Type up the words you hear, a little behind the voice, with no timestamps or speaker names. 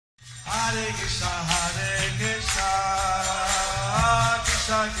Krishna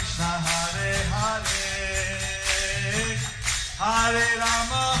Krishna Hare Hare Hare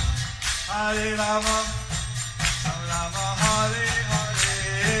Rama Rama Hare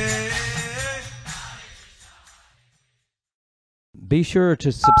Hare. Be sure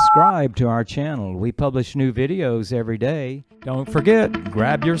to subscribe to our channel. We publish new videos every day. Don't forget,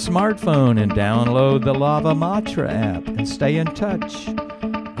 grab your smartphone and download the Lava Matra app and stay in touch.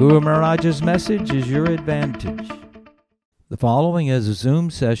 Guru Maharaj's message is your advantage. The following is a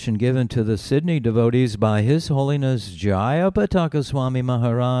Zoom session given to the Sydney devotees by His Holiness Jayapataka Swami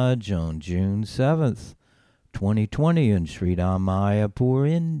Maharaj on June 7th, 2020 in Sridham, Mayapur,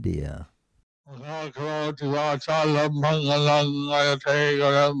 India.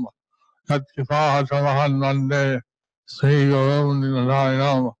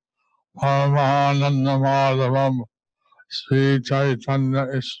 Sri Chaitanya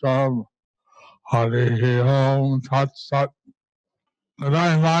Ishram Hare Om Tat Sat. Good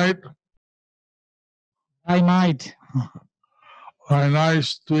night. I might. Very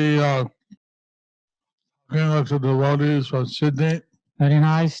nice to be talking with the devotees from Sydney. Very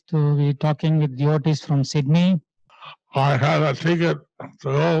nice to be talking with devotees from Sydney. I had a ticket to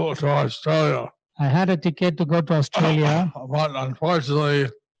go to Australia. I had a ticket to go to Australia. But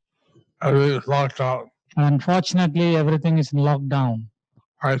unfortunately, everything is locked down. Unfortunately, everything is in lockdown.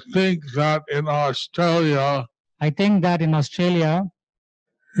 I think that in Australia,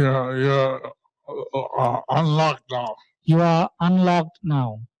 you're unlocked now. You are unlocked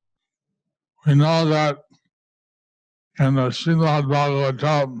now. We know that in the Srimad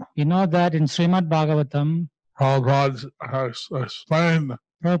Bhagavatam,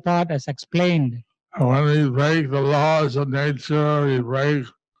 Prabhupada has explained when we break the laws of nature, we break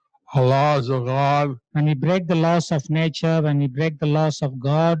the laws of God. When we break the laws of nature, when we break the laws of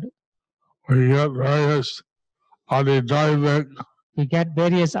God, we get various adidaivic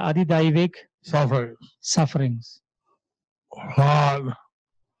sufferings. Flood,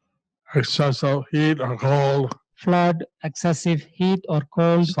 excessive heat or cold. Flood, excessive heat or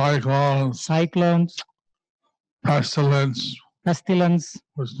cold. Cyclones. Pestilence.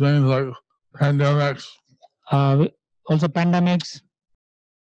 Which means like pandemics. Also pandemics.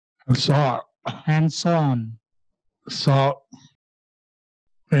 And so on. So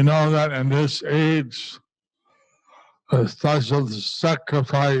we know that in this age, the special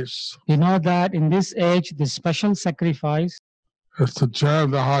sacrifice. We know that in this age, the special sacrifice is to chant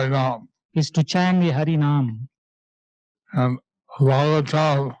the Harinam. And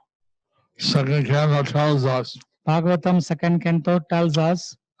Bhagavatam, second canto tells us. How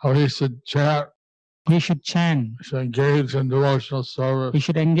we should chant. We should chant. We should engage in devotional service.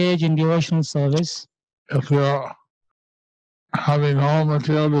 If you're having no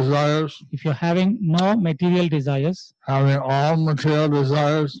material desires. Having all material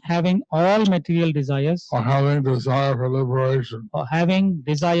desires. Or having desire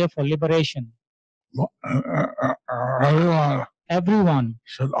for liberation. Everyone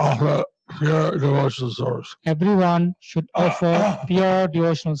should offer pure devotional service. Everyone should offer pure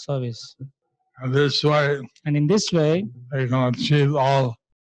devotional service. And in this way, they can achieve all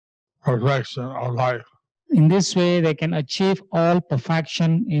perfection of life. In this way, they can achieve all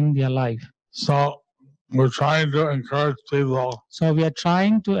perfection in their life. So we're trying to encourage people.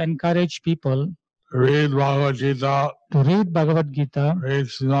 To read Bhagavad Gita. Read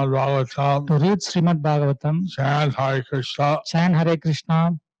Srimad Bhagavatam. Chant Hare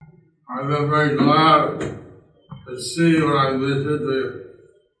Krishna. I've been very glad to see when I visit the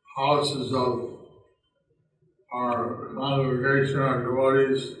houses of our congregation, our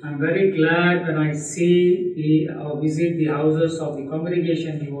devotees. I'm very glad when I see visit the houses of the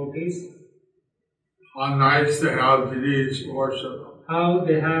congregation devotees. How nice they have deities worship. How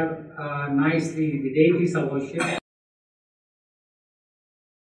they have nicely the deities of worship.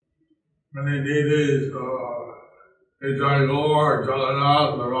 Many deities, Vijayagor,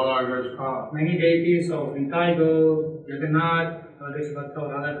 Jagannath, Radha Krishna. Many deities of Vijayagor, Jagannath,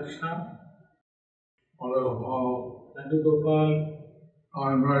 Radha Krishna. Laddu Gopal.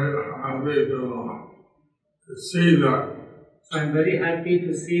 I'm very happy to see that. So I'm very happy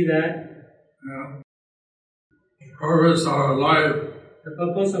to see that. Yeah. The purpose of our life.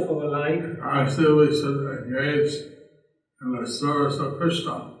 Actually, we should engage in the service of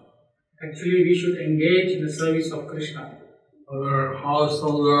Krishna. Actually, we should engage in the service of Krishna. Whether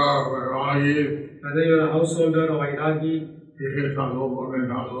householder or Vairagi. Whether you're a householder or Vairagi.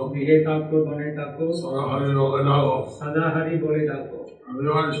 Sadahari Bole Dako.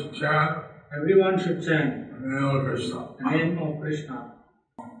 Everyone should chant. The name of Krishna.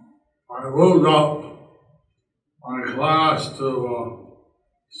 I moved up my class to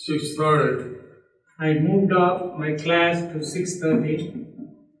 6:30. I moved up my class to 6:30.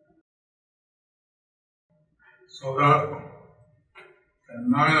 So that at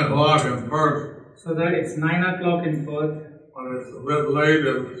 9 o'clock in Perth, So that it's 9 o'clock in Perth, but it's a bit late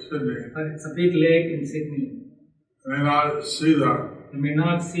in Sydney. but it's a bit late in Sydney. You may not see that. You may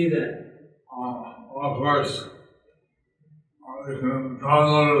not see that. Of course, you can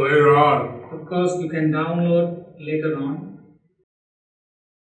download it later on. Of course, you can download later on.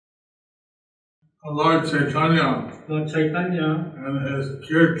 Lord Chaitanya Lord Chaitanya and his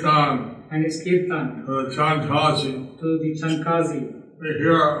kirtan and his kirtan to the Chandkazi. to the Chandkazi. We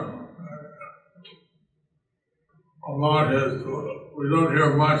hear about his, we don't hear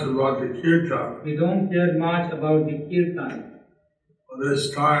much about the kirtan. We don't hear much about the kirtan.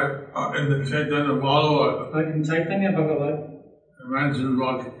 This time in the Chaitanya Bhagavad, But in Chaitanya Bhagavat, it mentions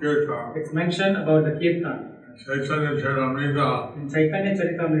about the kirtan. it's mentioned about the kirtan. Chaitanya Charitamrita, In Chaitanya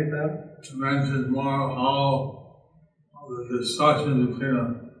Charitamrita, it mentions more how the discussion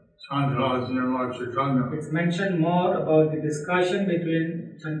between Chandkazi and Lord Chaitanya. it's mentioned more about the discussion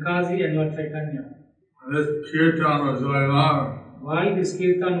between Chandkazi and Lord Chaitanya. And this kirtan was going on. While this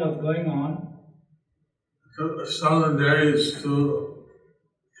kirtan was going on, It took 7 days to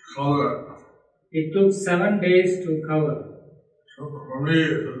cover it. it took 7 days to cover. So for me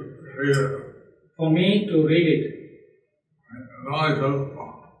to read it, For me to read it, it only took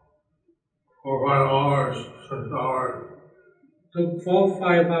 4 or 5 hours, 6 hours took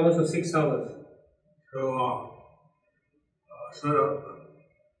 4-5 hours or 6 hours. to set up.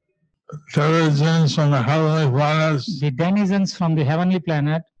 Denizens from the heavenly planets, The denizens from the heavenly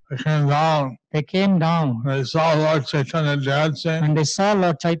planet, they came down. they came down. They saw Lord Chaitanya dancing. When they saw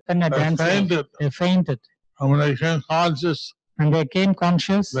Lord Chaitanya They dancing, fainted. they fainted. And when they came conscious, When they came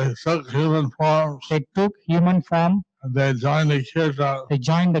conscious, they took human forms they took human form, and they joined the kirtan. they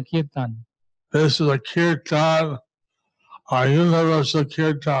joined the kirtan. This is a kirtan, a universal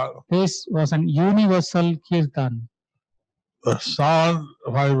kirtan. This was an universal kirtan. The sound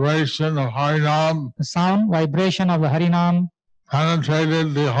vibration of Harinam The sound vibration of the Harinam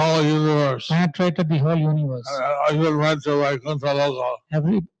penetrated the whole universe. penetrated the whole universe. I even went to Vaikuntha Loka.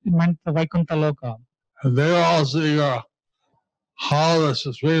 Every went to Vaikuntha Loka. And they were all seeing how the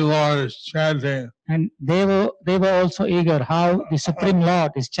Supreme Lord is chanting. And they were also eager how the Supreme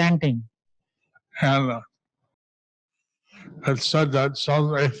Lord is chanting. And it said that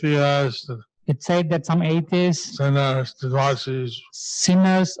some atheists, It said that some atheists, sinners, devotees,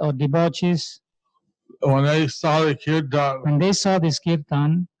 sinners or debauchees, when they saw the kirtan, when they saw this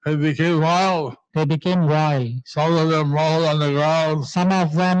kirtan, they became wild. they became wild. Some of them rolled on the ground. Some of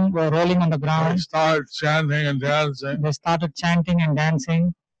them were rolling on the They ground. started chanting and dancing. They started chanting and dancing.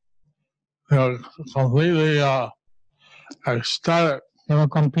 They were completely ecstatic. They were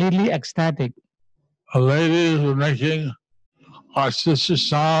completely ecstatic. The ladies were making auspicious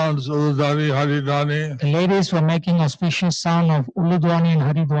sounds, Uludani, Haridani, The ladies were making auspicious sound of Uludwani and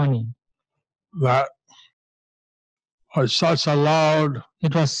Haridwani. that was such a loud,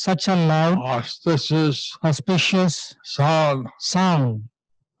 It was such a loud, auspicious auspicious sound sound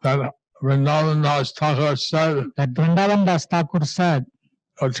that Vrindavan Das Thakur said that Vrindavan Das Thakur said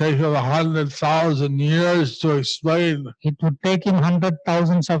it would take him 100,000 years to explain it would take him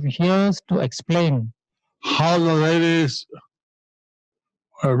 100,000 of years to explain how the ladies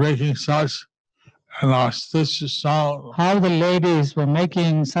were making such an auspicious sound. how the ladies were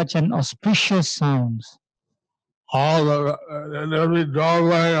making such an auspicious sounds. In every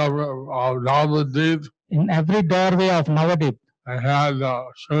doorway of Navadip, In every doorway of Navadip, they had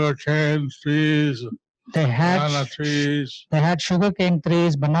sugarcane trees, they banana had trees, sugarcane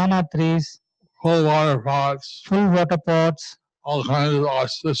trees, banana trees, full water pots, full water pots, all kinds of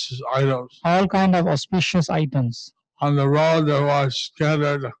auspicious items. all kind of auspicious items. On the road there was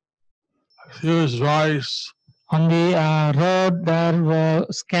scattered fused rice, On the road there were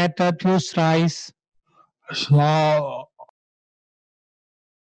scattered fused rice, small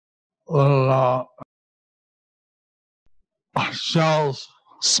little shells,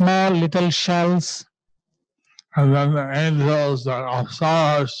 small little shells, and then the angels that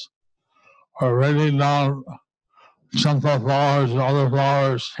saw us were raining down champa flowers and other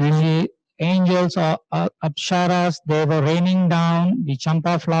flowers. and the angels or apsaras, they were raining down the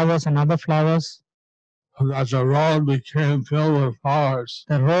champa flowers and other flowers. And as the road became filled with flowers,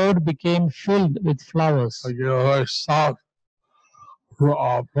 The road became filled with flowers. like a very soft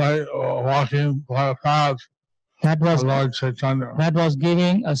walking path That for was Lord Chaitanya. that was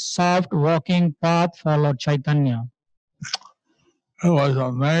giving a soft walking path for Lord Chaitanya. It was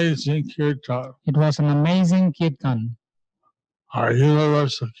amazing kirtan, It was an amazing kirtan, our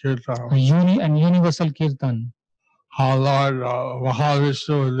universal kirtan. an universal kirtan. Our Lord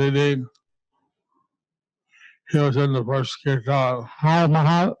Mahavishnu was leading. He was in the first kirtan. How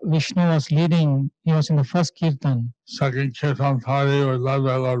Mahavishnu was leading, he was in the first kirtan. Second kirtan party was led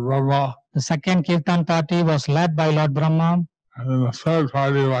by Lord Brahma. The second kirtan party was led by Lord Brahma, And then the third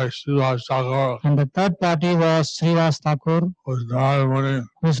party by Srivas Thakur, and the third party was Srivas Thakur, was Narada Muni.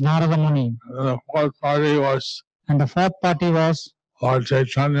 who's Narada Muni, And then the fourth party was and the fourth party was Lord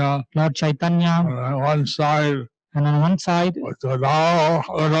Chaitanya. Lord Chaitanya, And on one side and on one side was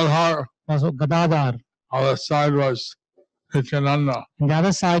Gadadhar. was Gadadhar, On the side was Nityananda. and the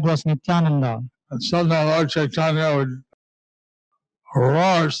other side was Nityananda. And sometimes Lord Chaitanya would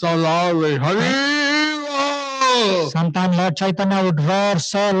roar so loudly, Hari Sometimes Lord Chaitanya would roar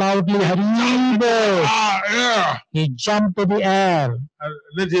so loudly, Hari Bol. yeah. He jumped to the air, And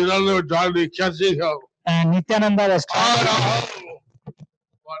Nityananda would try to catch him. and Nityananda was trying,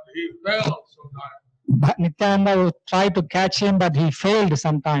 But he failed sometimes. but Nityananda would try to catch him, but he failed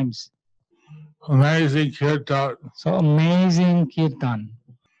sometimes. Amazing kirtan. So amazing kirtan.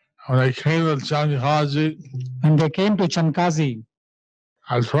 When they came to Chankazi, When they came to Chankazi,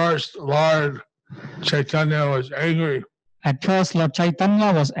 at first Lord Chaitanya was angry. at first Lord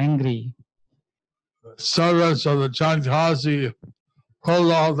Chaitanya was angry. Servants of the Chankazi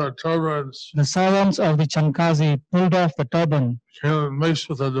pulled off their turbans, The servants of the Chankazi pulled off the turban came and mixed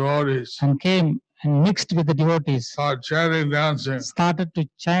with the devotees, and came and mixed with the devotees, started chanting, dancing, started to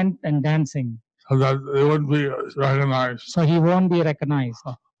chant and dancing, so that they wouldn't be recognized. so he won't be recognized.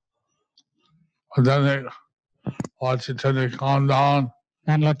 But then Lord Chaitanya calmed down,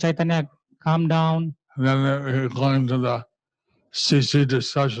 And Lord Chaitanya calmed down, and then they were going to the CC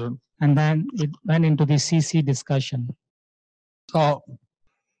discussion. and then it went into the CC discussion. So,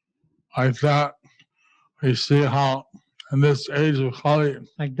 like that, we see how in this age of Kali,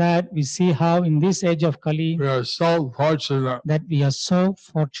 Like that, we see how in this age of Kali we are so fortunate. that we are so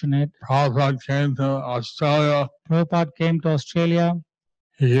fortunate. Prabhupada came to Australia. Prabhupada came to Australia.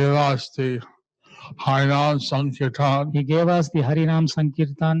 He gave us the Harinam Sankirtan, He gave us the Harinam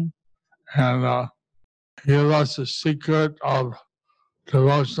Sankirtan, and he gave us the secret of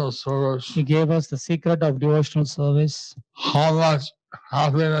devotional service. he gave us the secret of devotional service. How much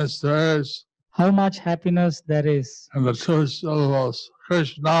happiness there is How much happiness there is in the two syllables,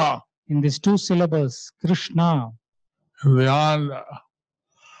 Krishna, in these two syllables, Krishna.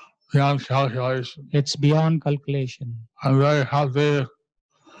 beyond calculation. It's beyond calculation. I'm very happy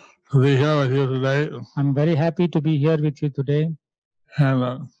to be here with you today, I'm very happy to be here with you today.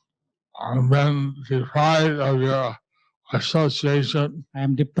 and I've been deprived of your association. I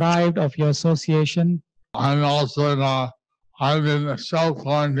am deprived of your association. I'm in a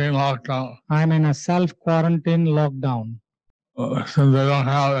self-quarantine lockdown. I'm in a self-quarantine lockdown. Since they don't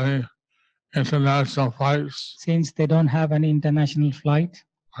have any international flights, Since they don't have any international flight,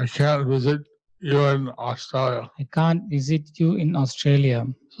 I can't visit you in Australia. I can't visit you in Australia.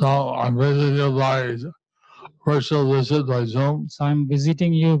 So I'm visiting you by virtual visit by Zoom. So I'm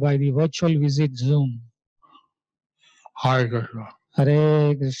visiting you by the virtual visit Zoom. Hare Krishna.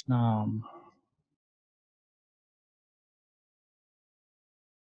 Hare Krishna.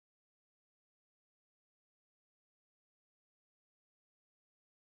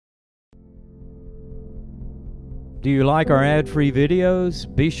 Do you like our ad-free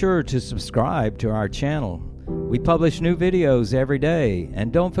videos? Be sure to subscribe to our channel. We publish new videos every day,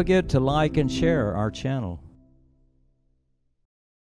 and don't forget to like and share our channel.